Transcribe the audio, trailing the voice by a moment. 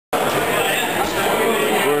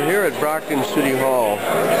at Brockton City Hall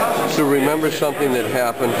to remember something that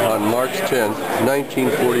happened on March 10th,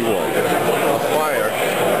 1941. A fire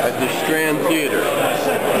at the Strand Theater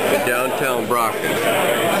in downtown Brockton.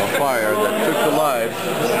 A fire that took the lives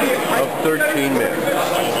of 13 men.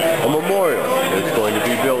 A memorial is going to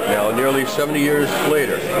be built now, nearly 70 years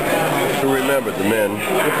later, to remember the men,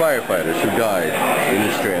 the firefighters who died in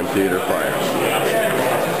the Strand Theater fire.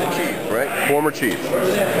 Chief, right? Former chief.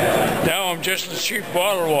 No, I'm just the chief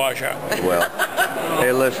bottle washer. Well,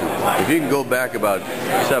 hey, listen, if you can go back about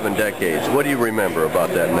 7 decades, what do you remember about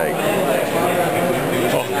that night?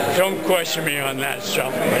 Oh, don't question me on that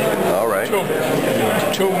stuff. All right.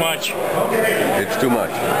 Too much. It's too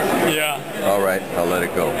much? Yeah. All right, I'll let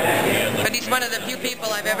it go. But he's one of the few people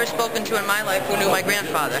I've ever spoken to in my life who knew my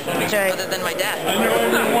grandfather, other than my dad. I knew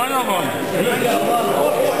every one of them.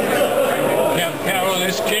 Carol,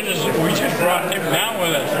 this kid we just brought him down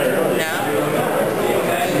with us.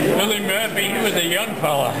 Yeah? Billy Murphy, he was a young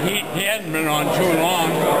fella. He hadn't been on too long.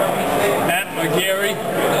 Matt McGarry.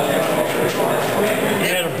 He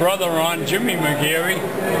had a brother on, Jimmy McGarry.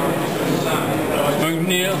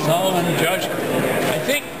 McNeil, Sullivan, Judge. I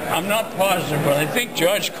think, I'm not positive, but I think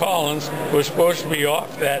Judge Collins was supposed to be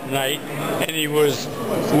off that night, and he was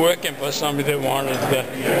working for somebody that wanted the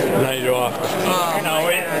night off.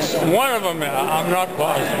 One of them, I'm not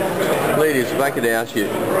positive. Ladies, if I could ask you,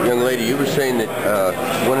 young lady, you were saying that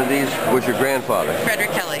one of these was your grandfather.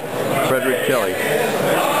 Frederick Kelly. Frederick Kelly.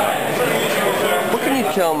 What can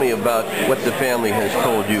you tell me about what the family has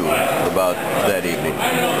told you about that evening?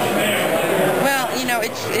 Well, you know,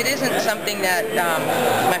 it isn't something that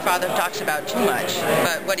my father talks about too much,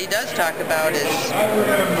 but what he does talk about is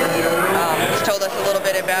he's told us a little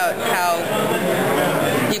bit about how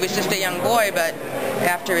he was just a young boy, but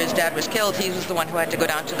after his dad was killed, he was the one who had to go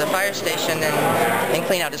down to the fire station and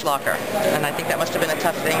clean out his locker. And I think that must have been a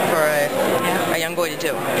tough thing for a young boy to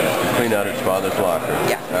do. Clean out his father's locker?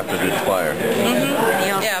 Yeah. After this fire?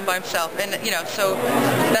 Mm-hmm. Yeah, by himself. And, you know, so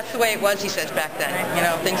that's the way it was, he says, back then. You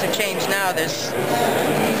know, things have changed now. There's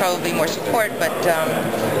probably more support, but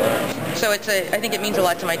so I think it means a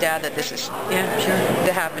lot to my dad that this is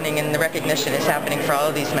the happening, and the recognition is happening for all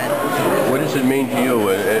of these men. What does it mean to you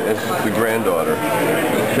as the granddaughter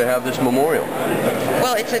to have this memorial?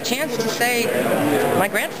 Well, it's a chance to say my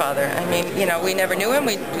grandfather. I mean, you know, we never knew him.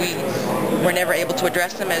 We were never able to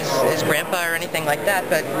address him as grandpa or anything like that,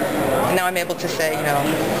 but now I'm able to say, you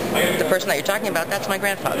know, the person that you're talking about, that's my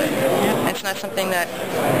grandfather. And it's not something that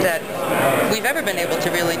we've ever been able to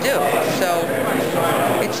really do. So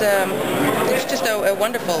it's just a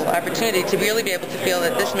wonderful opportunity to really be able to feel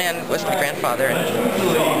that this man was my grandfather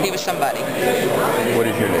and he was somebody. What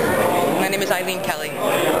is your name? My name is Eileen Kelly.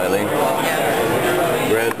 Eileen? Yeah.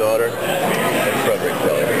 Granddaughter of Frederick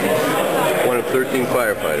Kelly. One of 13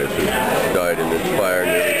 firefighters who died in this fire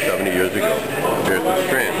nearly 70 years ago. Here's the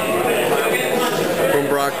Strand. From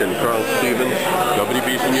Brockton, Carl Stevens, W.